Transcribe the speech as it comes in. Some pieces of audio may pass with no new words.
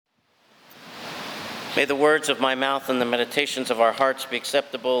May the words of my mouth and the meditations of our hearts be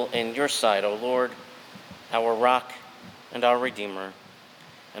acceptable in your sight, O Lord, our rock and our Redeemer.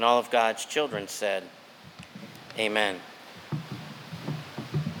 And all of God's children said, Amen.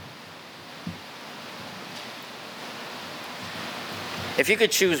 If you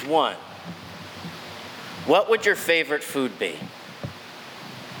could choose one, what would your favorite food be?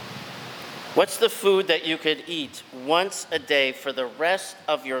 What's the food that you could eat once a day for the rest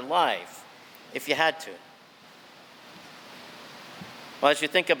of your life if you had to? Well, as you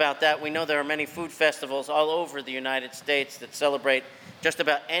think about that, we know there are many food festivals all over the United States that celebrate just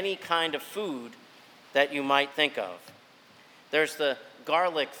about any kind of food that you might think of. There's the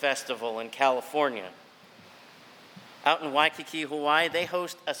Garlic Festival in California. Out in Waikiki, Hawaii, they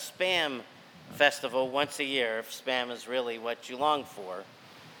host a Spam Festival once a year, if Spam is really what you long for.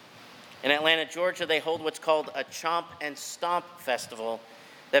 In Atlanta, Georgia, they hold what's called a Chomp and Stomp Festival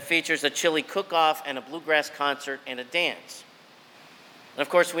that features a chili cook-off and a bluegrass concert and a dance. And of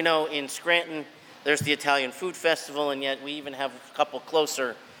course, we know in Scranton, there's the Italian Food Festival, and yet we even have a couple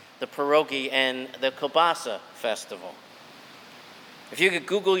closer, the Pierogi and the Kielbasa Festival. If you could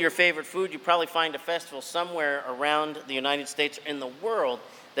Google your favorite food, you'd probably find a festival somewhere around the United States or in the world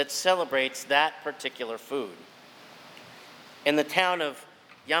that celebrates that particular food. In the town of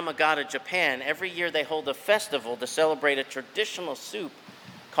Yamagata, Japan, every year they hold a festival to celebrate a traditional soup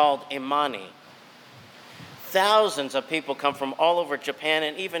called imani. Thousands of people come from all over Japan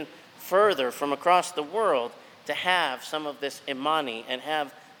and even further from across the world to have some of this imani and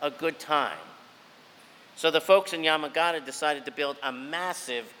have a good time. So the folks in Yamagata decided to build a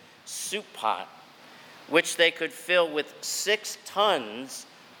massive soup pot, which they could fill with 6 tons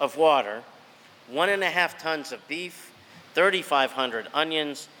of water, 1.5 tons of beef, 3,500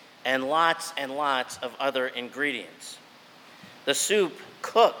 onions, and lots of other ingredients. The soup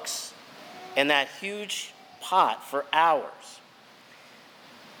cooks in that huge pot for hours.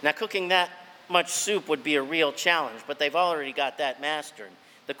 Now, cooking that much soup would be a real challenge, but they've already got that mastered.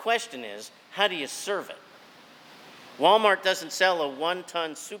 The question is, how do you serve it? Walmart doesn't sell a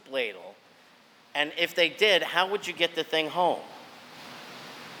 1-ton soup ladle, and if they did, how would you get the thing home?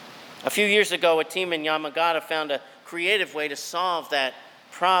 A few years ago, a team in Yamagata found a creative way to solve that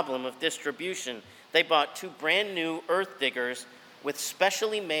problem of distribution. They bought 2 brand new earth diggers with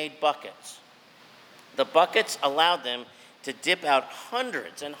specially made buckets. The buckets allowed them to dip out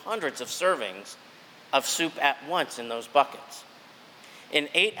hundreds and hundreds of servings of soup at once in those buckets. In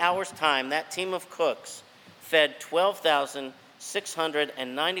 8 hours' time, that team of cooks fed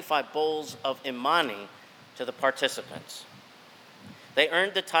 12,695 bowls of imani to the participants. They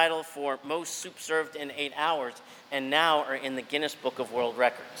earned the title for most soup served in 8 hours and now are in the Guinness Book of World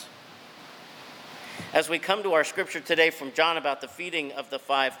Records. As we come to our scripture today from John about the feeding of the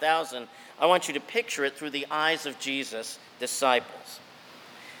 5,000, I want you to picture it through the eyes of Jesus' disciples.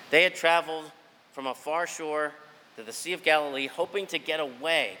 They had traveled from a far shore to the Sea of Galilee, hoping to get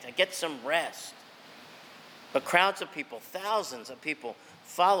away, to get some rest. But crowds of people, thousands of people,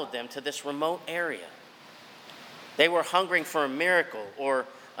 followed them to this remote area. They were hungering for a miracle or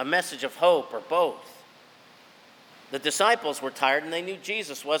a message of hope or both. The disciples were tired and they knew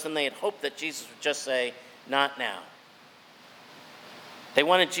Jesus was, and they had hoped that Jesus would just say, "Not now." They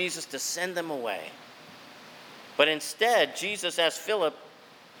wanted Jesus to send them away. But instead, Jesus asked Philip,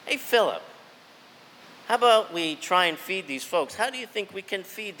 "Hey, Philip, how about we try and feed these folks? How do you think we can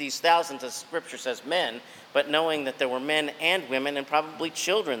feed these thousands," as Scripture says, men, but knowing that there were men and women and probably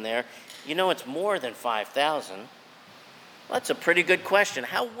children there, you know it's more than 5,000. Well, that's a pretty good question.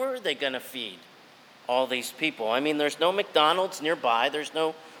 How were they going to feed all these people? I mean, there's no McDonald's nearby. There's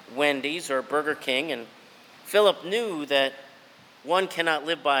no Wendy's or Burger King. And Philip knew that one cannot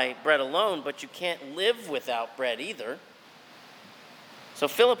live by bread alone, but you can't live without bread either. So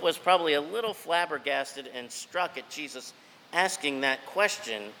Philip was probably a little flabbergasted and struck at Jesus asking that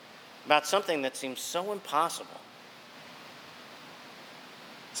question about something that seems so impossible.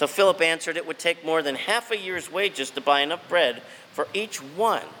 So Philip answered it would take more than half a year's wages to buy enough bread for each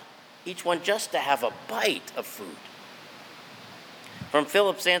one just to have a bite of food. From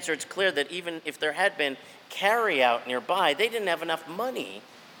Philip's answer, it's clear that even if there had been carry-out nearby, they didn't have enough money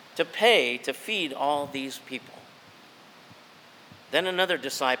to pay to feed all these people. Then another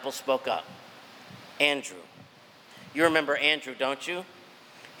disciple spoke up, Andrew. You remember Andrew, don't you?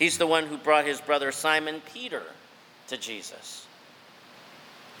 He's the one who brought his brother Simon Peter to Jesus.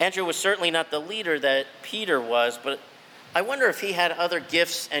 Andrew was certainly not the leader that Peter was, but I wonder if he had other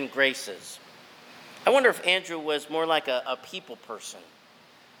gifts and graces. I wonder if Andrew was more like a people person,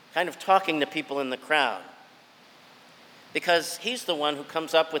 kind of talking to people in the crowd. because he's the one who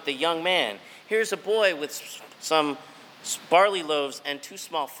comes up with the young man. Here's a boy with some barley loaves and 2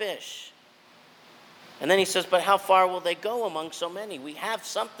 small fish. And then he says, but how far will they go among so many? We have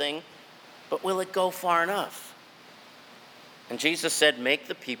something, but will it go far enough? And Jesus said, make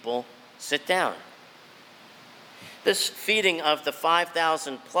the people sit down. This feeding of the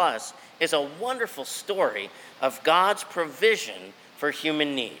 5,000 plus is a wonderful story of God's provision for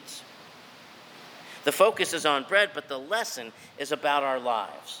human needs. The focus is on bread, but the lesson is about our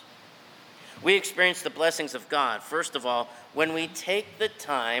lives. We experience the blessings of God, first of all, when we take the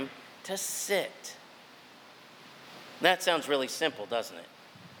time to sit. That sounds really simple, doesn't it?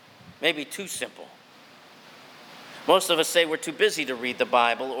 Maybe too simple. Most of us say we're too busy to read the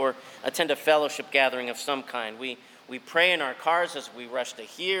Bible or attend a fellowship gathering of some kind. We pray in our cars as we rush to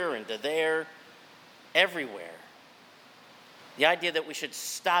here and to there, everywhere. The idea that we should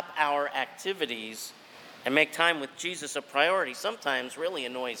stop our activities and make time with Jesus a priority sometimes really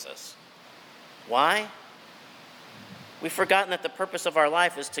annoys us. Why? We've forgotten that the purpose of our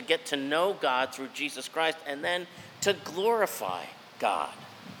life is to get to know God through Jesus Christ and then to glorify God.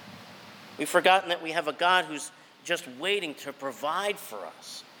 We've forgotten that we have a God who's just waiting to provide for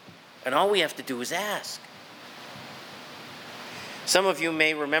us, and all we have to do is ask. Some of you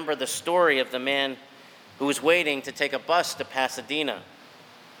may remember the story of the man who was waiting to take a bus to Pasadena.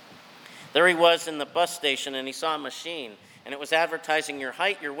 There he was in the bus station, and he saw a machine, and it was advertising your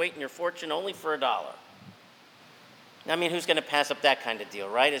height, your weight, and your fortune only for $1. I mean, who's going to pass up that kind of deal,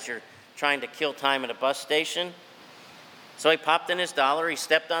 right, as you're trying to kill time at a bus station? So he popped in his dollar, he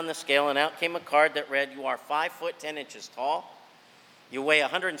stepped on the scale, and out came a card that read, you are 5 foot 10 inches tall, you weigh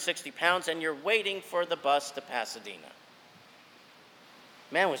 160 pounds, and you're waiting for the bus to Pasadena.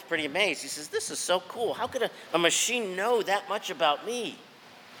 Man was pretty amazed. He says, this is so cool. How could a machine know that much about me?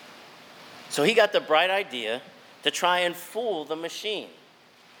 So he got the bright idea to try and fool the machine.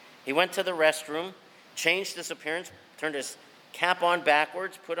 He went to the restroom, changed his appearance, turned his cap on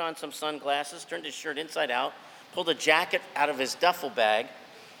backwards, put on some sunglasses, turned his shirt inside out, pulled a jacket out of his duffel bag,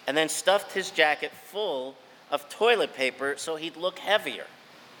 and then stuffed his jacket full of toilet paper so he'd look heavier.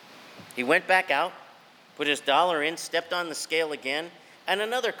 He went back out, put his dollar in, stepped on the scale again, and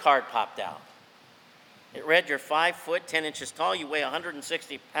another card popped out. It read, you're 5 foot 10 inches tall, you weigh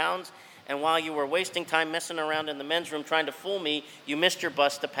 160 pounds, and while you were wasting time messing around in the men's room trying to fool me, you missed your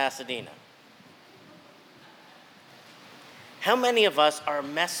bus to Pasadena. How many of us are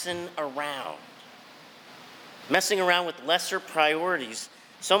messing around with lesser priorities,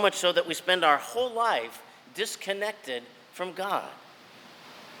 so much so that we spend our whole life disconnected from God?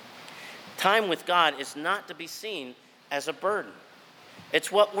 Time with God is not to be seen as a burden.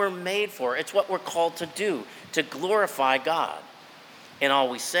 It's what we're made for. It's what we're called to do, to glorify God in all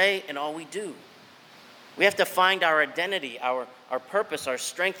we say and all we do. We have to find our identity, our purpose, our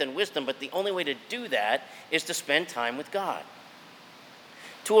strength and wisdom, but the only way to do that is to spend time with God.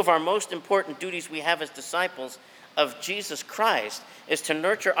 2 of our most important duties we have as disciples of Jesus Christ is to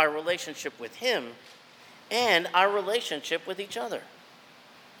nurture our relationship with Him and our relationship with each other.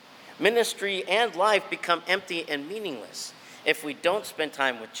 Ministry and life become empty and meaningless if we don't spend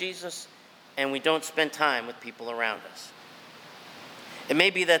time with Jesus and we don't spend time with people around us. It may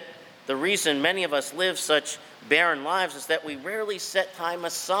be that the reason many of us live such barren lives is that we rarely set time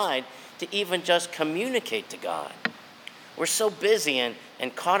aside to even just communicate to God. We're so busy and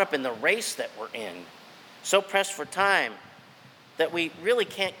caught up in the race that we're in, so pressed for time that we really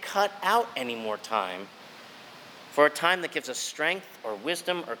can't cut out any more time for a time that gives us strength or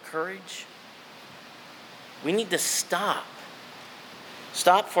wisdom or courage. We need to stop.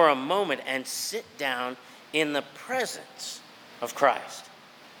 Stop for a moment and sit down in the presence of Christ.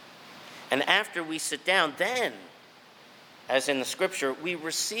 And after we sit down, then, as in the scripture, we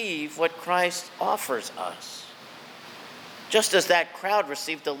receive what Christ offers us. Just as that crowd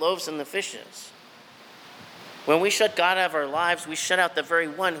received the loaves and the fishes. When we shut God out of our lives, we shut out the very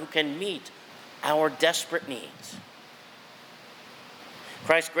one who can meet our desperate needs.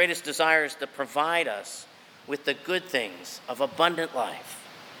 Christ's greatest desire is to provide us with the good things of abundant life.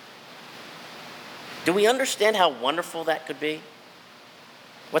 Do we understand how wonderful that could be?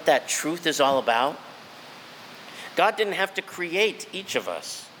 What that truth is all about? God didn't have to create each of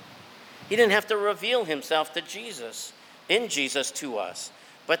us. He didn't have to reveal himself in Jesus to us.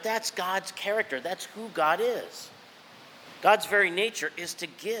 But that's God's character. That's who God is. God's very nature is to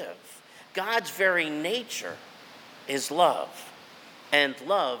give. God's very nature is love. And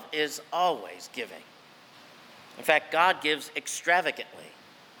love is always giving. In fact, God gives extravagantly.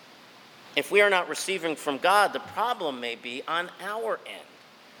 If we are not receiving from God, the problem may be on our end.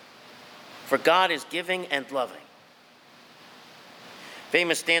 For God is giving and loving.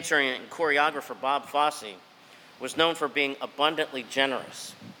 Famous dancer and choreographer Bob Fosse was known for being abundantly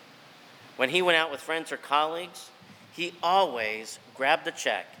generous. When he went out with friends or colleagues, he always grabbed the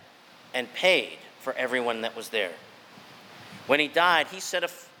check and paid for everyone that was there. When he died, he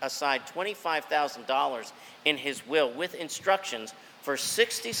set aside $25,000 in his will with instructions for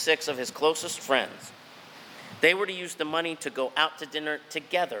 66 of his closest friends. They were to use the money to go out to dinner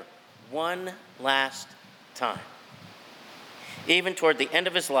together one last time. Even toward the end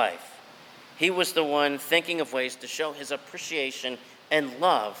of his life, he was the one thinking of ways to show his appreciation and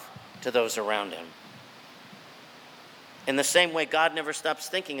love to those around him. In the same way, God never stops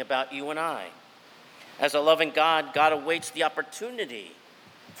thinking about you and I. As a loving God, God awaits the opportunity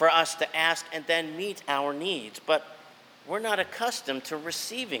for us to ask and then meet our needs, but we're not accustomed to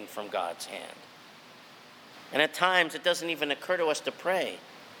receiving from God's hand. And at times, it doesn't even occur to us to pray.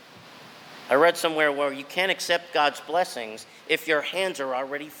 I read somewhere where you can't accept God's blessings if your hands are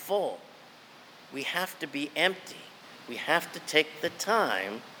already full. We have to be empty. We have to take the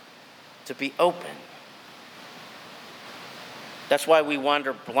time to be open. That's why we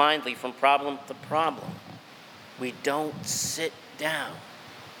wander blindly from problem to problem. We don't sit down.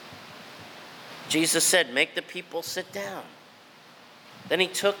 Jesus said, "Make the people sit down." Then he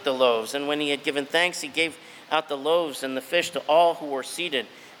took the loaves, and when he had given thanks, he gave out the loaves and the fish to all who were seated,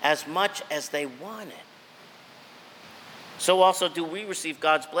 as much as they wanted. So also do we receive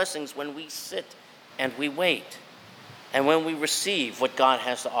God's blessings when we sit and we wait, and when we receive what God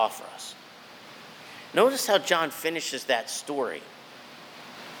has to offer us. Notice how John finishes that story.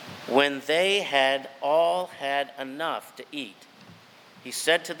 When they had all had enough to eat, he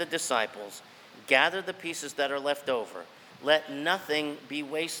said to the disciples, "Gather the pieces that are left over. Let nothing be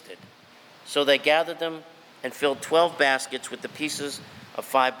wasted." So they gathered them and filled 12 baskets with the pieces of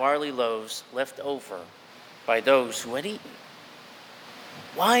 5 barley loaves left over by those who had eaten.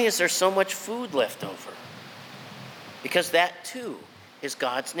 Why is there so much food left over? Because that too is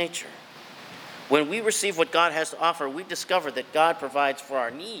God's nature. When we receive what God has to offer, we discover that God provides for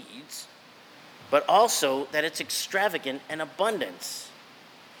our needs, but also that it's extravagant and abundance.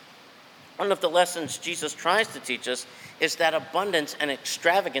 One of the lessons Jesus tries to teach us is that abundance and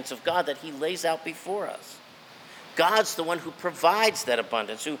extravagance of God that he lays out before us. God's the one who provides that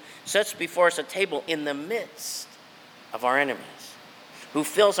abundance, who sets before us a table in the midst of our enemies, who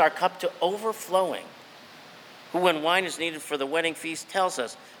fills our cup to overflowing, who, when wine is needed for the wedding feast, tells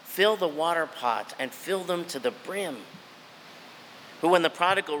us, "Fill the water pots and fill them to the brim," who, when the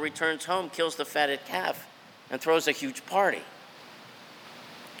prodigal returns home, kills the fatted calf and throws a huge party.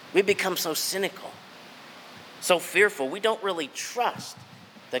 We become so cynical, so fearful, we don't really trust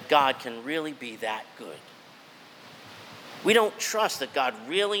that God can really be that good. We don't trust that God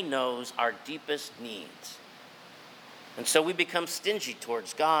really knows our deepest needs. And so we become stingy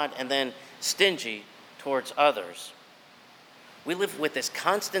towards God and then stingy towards others. We live with this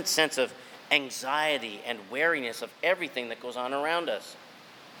constant sense of anxiety and wariness of everything that goes on around us.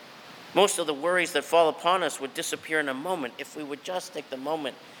 Most of the worries that fall upon us would disappear in a moment if we would just take the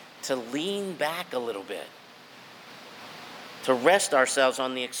moment to lean back a little bit, to rest ourselves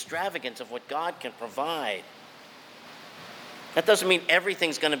on the extravagance of what God can provide. That doesn't mean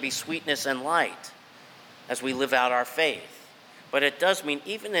everything's going to be sweetness and light as we live out our faith, but it does mean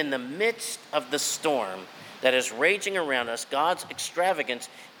even in the midst of the storm that is raging around us, God's extravagance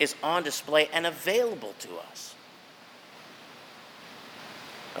is on display and available to us.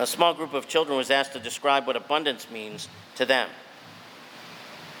 A small group of children was asked to describe what abundance means to them.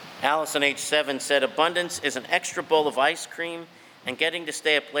 Allison, age 7, said, "Abundance is an extra bowl of ice cream and getting to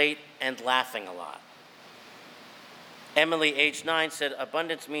stay up late and laughing a lot." Emily, age 9, said,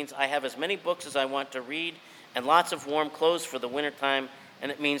 "Abundance means I have as many books as I want to read and lots of warm clothes for the wintertime, and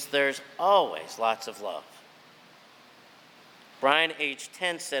it means there's always lots of love." Brian, age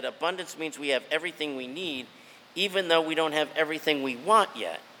 10, said, "Abundance means we have everything we need, even though we don't have everything we want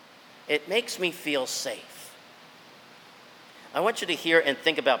yet. It makes me feel safe." I want you to hear and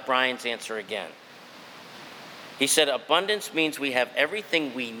think about Brian's answer again. He said, "Abundance means we have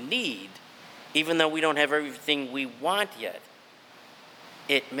everything we need, even though we don't have everything we want yet.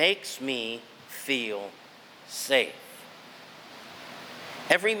 It makes me feel safe."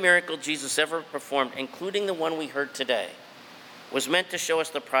 Every miracle Jesus ever performed, including the one we heard today, was meant to show us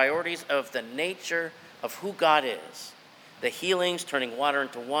the priorities of the nature of who God is. The healings, turning water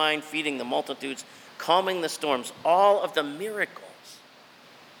into wine, feeding the multitudes, calming the storms, all of the miracles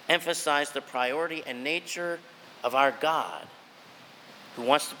emphasize the priority and nature of our God, who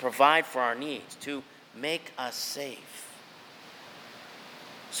wants to provide for our needs, to make us safe.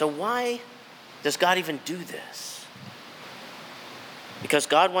 So why does God even do this? Because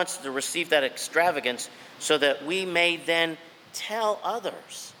God wants to receive that extravagance so that we may then tell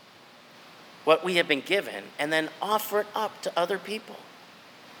others what we have been given and then offer it up to other people,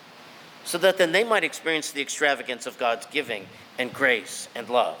 so that then they might experience the extravagance of God's giving and grace and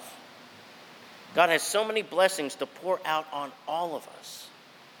love. God has so many blessings to pour out on all of us.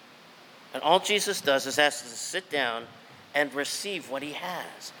 And all Jesus does is ask us to sit down and receive what he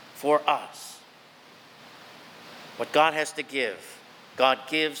has for us. What God has to give, God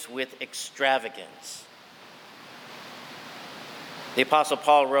gives with extravagance. The Apostle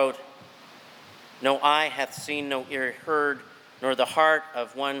Paul wrote, "No eye hath seen, no ear heard, nor the heart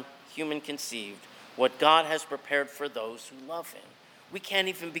of one human conceived, what God has prepared for those who love him." We can't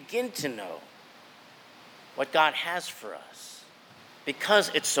even begin to know what God has for us because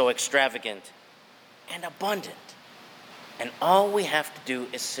it's so extravagant and abundant. And all we have to do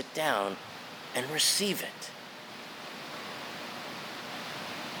is sit down and receive it.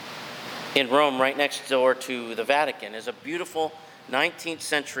 In Rome, right next door to the Vatican, is a beautiful 19th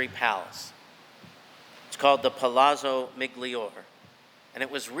century palace. It's called the Palazzo Migliore, and it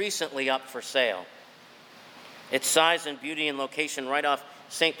was recently up for sale. Its size and beauty and location right off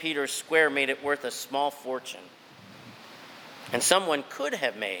St. Peter's Square made it worth a small fortune. And someone could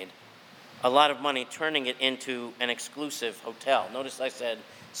have made a lot of money turning it into an exclusive hotel. Notice I said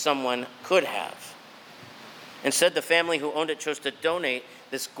someone could have. Instead, the family who owned it chose to donate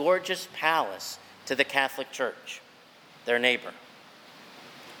this gorgeous palace to the Catholic Church, their neighbor.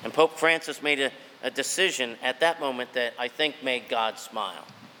 And Pope Francis made a decision at that moment that I think made God smile.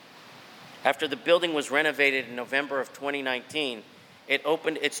 After the building was renovated in November of 2019, it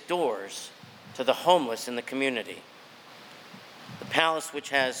opened its doors to the homeless in the community. The palace, which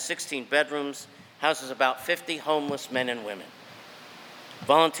has 16 bedrooms, houses about 50 homeless men and women.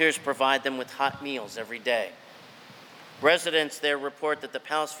 Volunteers provide them with hot meals every day. Residents there report that the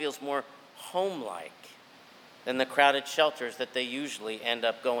palace feels more home-like than the crowded shelters that they usually end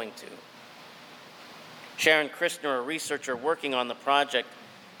up going to. Sharon Christner, a researcher working on the project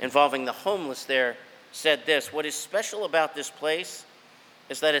involving the homeless there, said this: "What is special about this place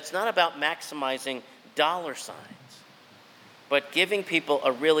is that it's not about maximizing dollar signs, but giving people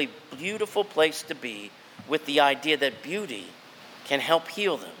a really beautiful place to be with the idea that beauty can help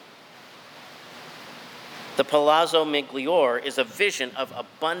heal them." The Palazzo Migliore is a vision of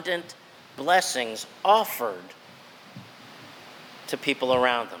abundant blessings offered to people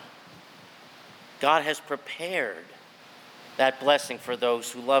around them. God has prepared that blessing for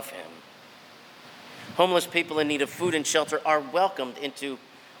those who love him. Homeless people in need of food and shelter are welcomed into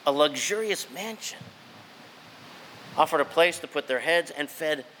a luxurious mansion, offered a place to put their heads, and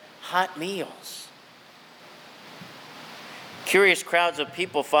fed hot meals. Curious crowds of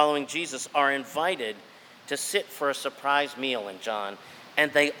people following Jesus are invited to sit for a surprise meal in John,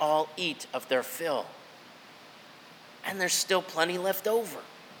 and they all eat of their fill. And there's still plenty left over.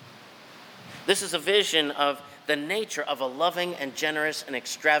 This is a vision of the nature of a loving and generous and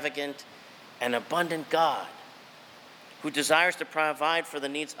extravagant and abundant God who desires to provide for the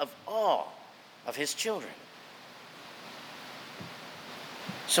needs of all of his children.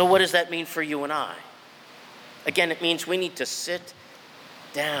 So what does that mean for you and I? Again, it means we need to sit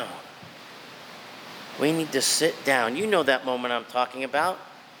down. We need to sit down. You know that moment I'm talking about.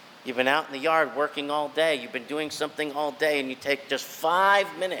 You've been out in the yard working all day. You've been doing something all day, and you take just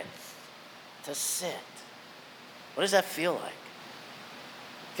 5 minutes to sit. What does that feel like?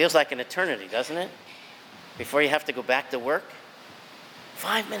 Feels like an eternity, doesn't it? Before you have to go back to work.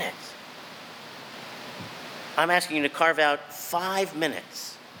 5 minutes. I'm asking you to carve out 5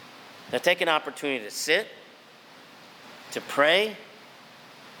 minutes. Now take an opportunity to sit, to pray,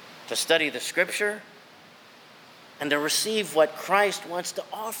 to study the scripture, and to receive what Christ wants to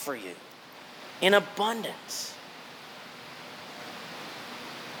offer you in abundance.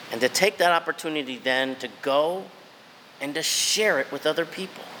 And to take that opportunity then to go and to share it with other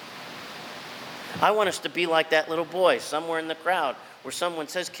people. I want us to be like that little boy somewhere in the crowd where someone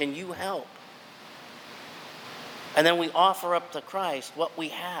says, "Can you help?" And then we offer up to Christ what we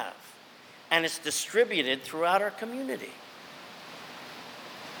have, and it's distributed throughout our community.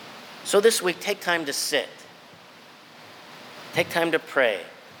 So this week, take time to sit. Take time to pray.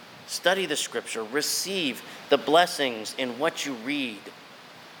 Study the scripture. Receive the blessings in what you read.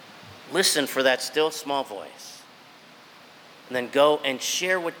 Listen for that still small voice. And then go and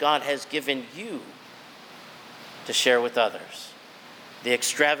share what God has given you to share with others. The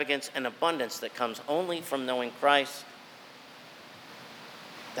extravagance and abundance that comes only from knowing Christ,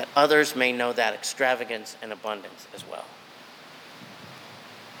 that others may know that extravagance and abundance as well.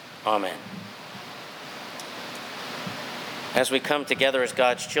 Amen. As we come together as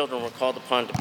God's children, we're called upon to